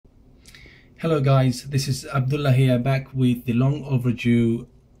Hello guys, this is Abdullah here, back with the long overdue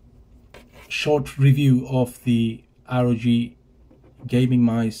short review of the ROG gaming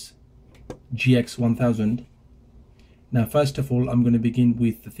mice GX1000. Now first of all, I'm going to begin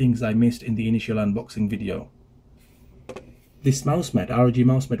with the things I missed in the initial unboxing video. This mouse mat, ROG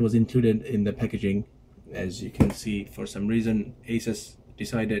mouse mat, was included in the packaging. As you can see, for some reason Asus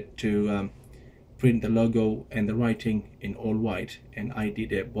decided to print the logo and the writing in all white, and I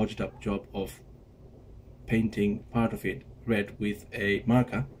did a bodged up job of painting part of it red with a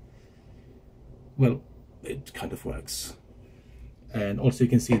marker. Well, it kind of works. And also you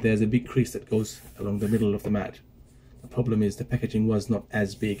can see there's a big crease that goes along the middle of the mat. The problem is the packaging was not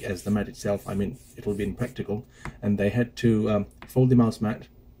as big as the mat itself. I mean, it will be impractical, and they had to fold the mouse mat,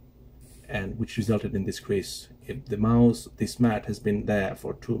 and which resulted in this crease. This mat has been there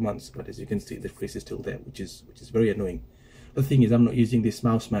for 2 months, but as you can see, the crease is still there, which is very annoying. The thing is, I'm not using this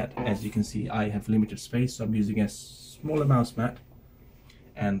mouse mat. As you can see, I have limited space, so I'm using a smaller mouse mat,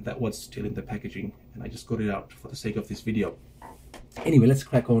 and that was still in the packaging, and I just got it out for the sake of this video. Anyway, let's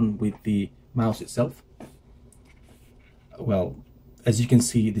crack on with the mouse itself. Well, as you can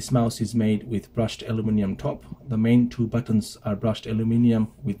see, this mouse is made with brushed aluminum top. The main 2 buttons are brushed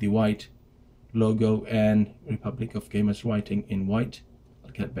aluminum with the white logo and Republic of Gamers writing in white.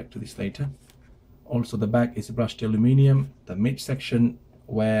 I'll get back to this later. Also, the back is brushed aluminum. The midsection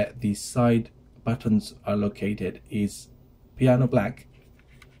where the side buttons are located is piano black,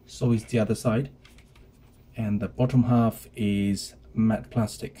 so is the other side, and the bottom half is matte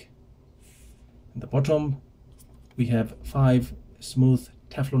plastic. At the bottom we have 5 smooth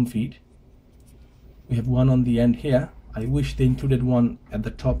Teflon feet. We have one on the end here. I wish they included one at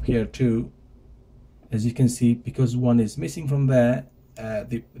the top here too. As you can see, because one is missing from there,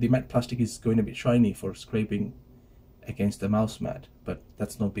 the matte plastic is going a bit shiny for scraping against the mouse mat, but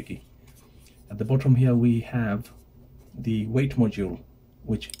that's no biggie. At the bottom here we have the weight module,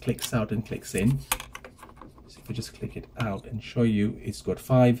 which clicks out and clicks in. So if I just click it out and show you, it's got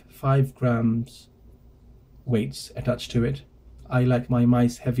 5 grams weights attached to it. I like my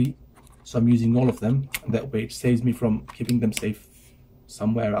mice heavy, so I'm using all of them, and that way it saves me from keeping them safe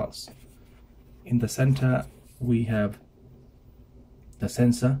somewhere else. In the center we have the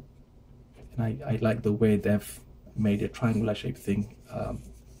sensor, and I like the way they've made a triangular shaped thing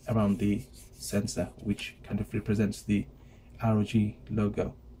around the sensor, which kind of represents the ROG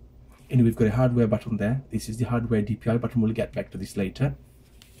logo. Anyway, we've got a hardware button there. This is the hardware DPI button. We'll get back to this later.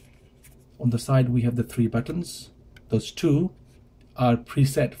 On the side we have the 3 buttons. Those 2 are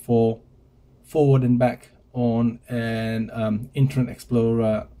preset for forward and back on an Internet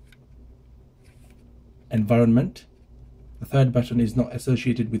Explorer environment. The 3rd button is not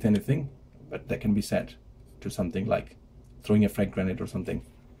associated with anything, but that can be set to something like throwing a frag grenade or something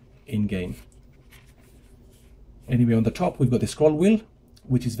in game. Anyway, on the top we've got the scroll wheel,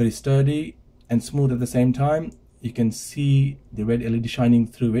 which is very sturdy and smooth at the same time. You can see the red LED shining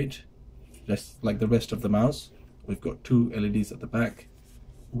through it, just like the rest of the mouse. We've got 2 LEDs at the back,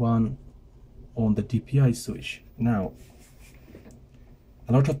 one on the DPI switch. Now,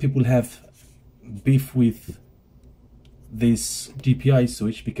 a lot of people have beef with this DPI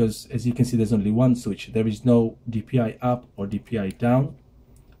switch because, as you can see, there's only one switch. There is no DPI up or DPI down.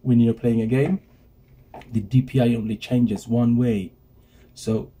 When you're playing a game, the DPI only changes one way.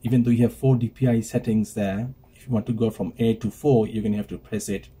 So even though you have 4 DPI settings there, if you want to go from A to 4, you're going to have to press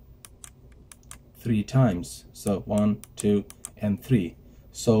it 3 times. So 1, 2 and 3.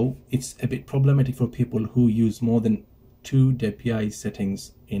 So it's a bit problematic for people who use more than 2 DPI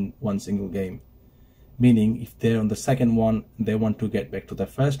settings in one single game. Meaning, if they're on the second one, they want to get back to the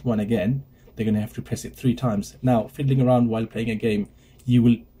first one again, they're going to have to press it 3 times. Now, fiddling around while playing a game, you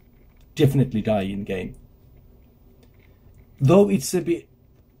will definitely die in game. Though it's a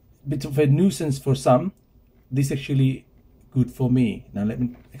bit of a nuisance for some, this is actually good for me. Now let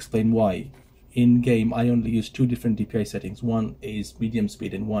me explain why. In game, I only use 2 different DPI settings. One is medium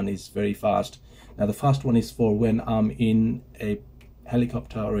speed and one is very fast. Now the fast one is for when I'm in a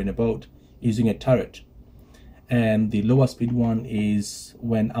helicopter or in a boat using a turret, and the lower speed one is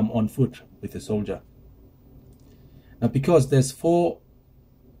when I'm on foot with a soldier. Now, because there's 4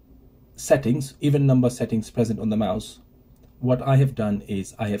 settings, even number settings present on the mouse, what I have done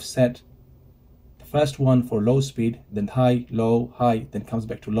is I have set the first one for low speed, then high, low, high, then comes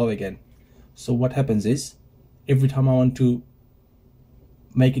back to low again. So what happens is, every time I want to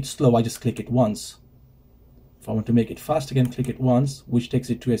make it slow, I just click it once. If I want to make it fast again, click it once, which takes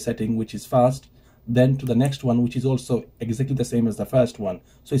it to a setting which is fast, then to the next one, which is also exactly the same as the first one.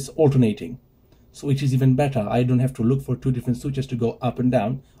 So it's alternating. So which is even better. I don't have to look for 2 different switches to go up and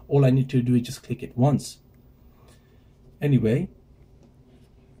down. All I need to do is just click it once. Anyway,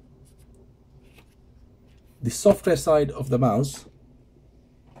 the software side of the mouse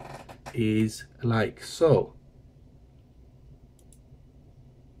is like so.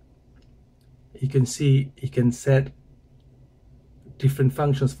 You can see you can set different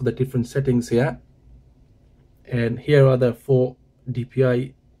functions for the different settings here, and here are the 4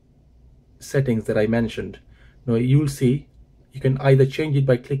 DPI settings that I mentioned. Now you'll see you can either change it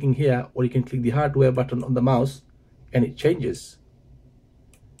by clicking here, or you can click the hardware button on the mouse and it changes.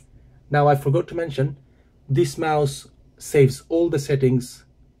 Now I forgot to mention, this mouse saves all the settings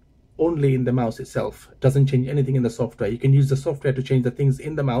only in the mouse itself. It doesn't change anything in the software. You can use the software to change the things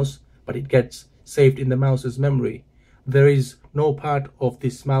in the mouse, but it gets saved in the mouse's memory. There is no part of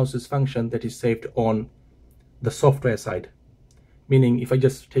this mouse's function that is saved on the software side. Meaning if I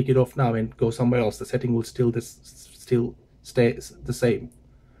just take it off now and go somewhere else, the setting will still stay the same.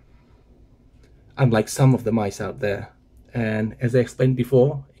 Unlike some of the mice out there. And as I explained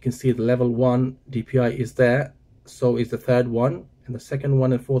before, you can see the level 1 DPI is there, so is the third one, and the second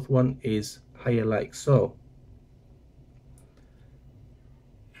one and fourth one is higher like so.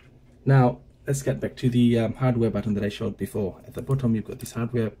 Now let's get back to the hardware button that I showed before. At the bottom you've got this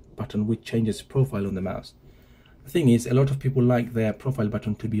hardware button which changes profile on the mouse. The thing is, a lot of people like their profile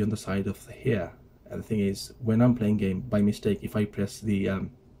button to be on the side of here. And the thing is, when I'm playing game, by mistake, if I press the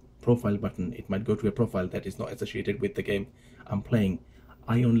profile button, it might go to a profile that is not associated with the game I'm playing.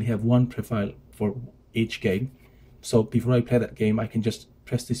 I only have one profile for each game, so before I play that game I can just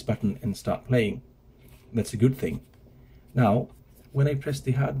press this button and start playing. That's a good thing. Now when I press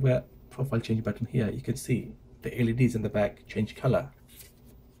the hardware profile change button here, you can see the LEDs in the back change color.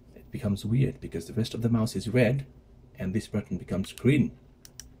 It becomes weird because the rest of the mouse is red and this button becomes green.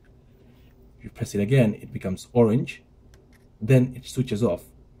 If you press it again, it becomes orange, then it switches off.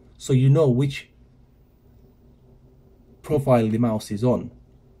 So you know which profile the mouse is on.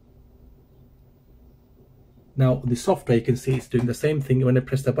 Now the software, you can see it's doing the same thing. When I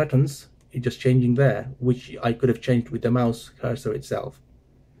press the buttons, it's just changing there, which I could have changed with the mouse cursor itself.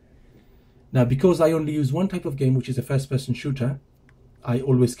 Now because I only use one type of game, which is a first-person shooter, I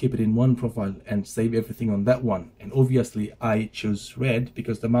always keep it in one profile and save everything on that one. And obviously I choose red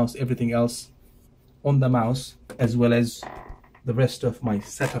because the mouse, everything else on the mouse, as well as the rest of my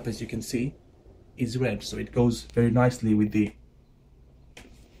setup, as you can see, is red, so it goes very nicely with the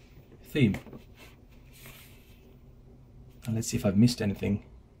theme. And let's see if I've missed anything.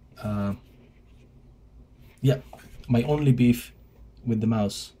 Yeah, my only beef with the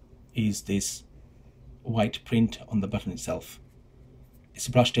mouse is this white print on the button itself. It's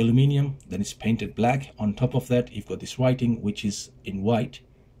brushed aluminium, then it's painted black. On top of that you've got this writing which is in white.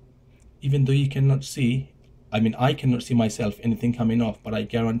 Even though you cannot see, I cannot see myself anything coming off, but I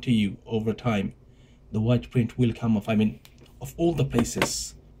guarantee you over time the white print will come off. Of all the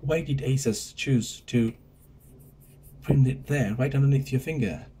places, why did Asus choose to print it there right underneath your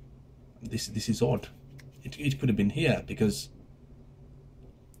finger? This is odd. It could have been here, because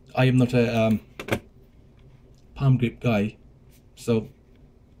I am not a palm grip guy, so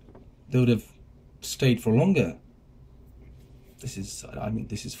they would have stayed for longer. This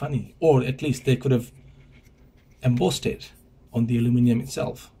is funny. Or at least they could have embossed it on the aluminium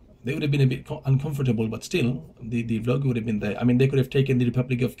itself. They would have been a bit uncomfortable, but still the logo would have been there. They could have taken the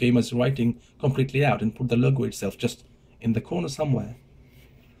Republic of Gamers writing completely out and put the logo itself just in the corner somewhere.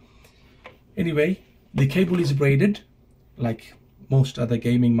 Anyway, the cable is braided like most other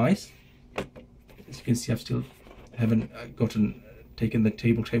gaming mice. As you can see, I've still haven't taken the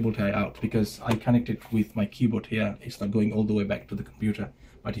table tie out because I connect it with my keyboard here. It's not going all the way back to the computer,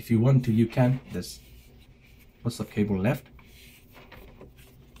 but if you want to, you can. There's lots of cable left.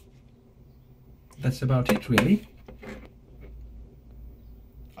 That's about it, really.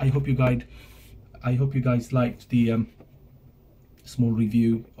 I hope you guys liked the small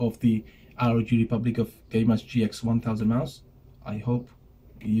review of the ROG Republic of Gamers GX1000 mouse. I hope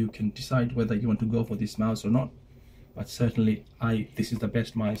you can decide whether you want to go for this mouse or not. But certainly, this is the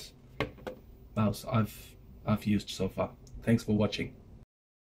best mouse I've used so far. Thanks for watching.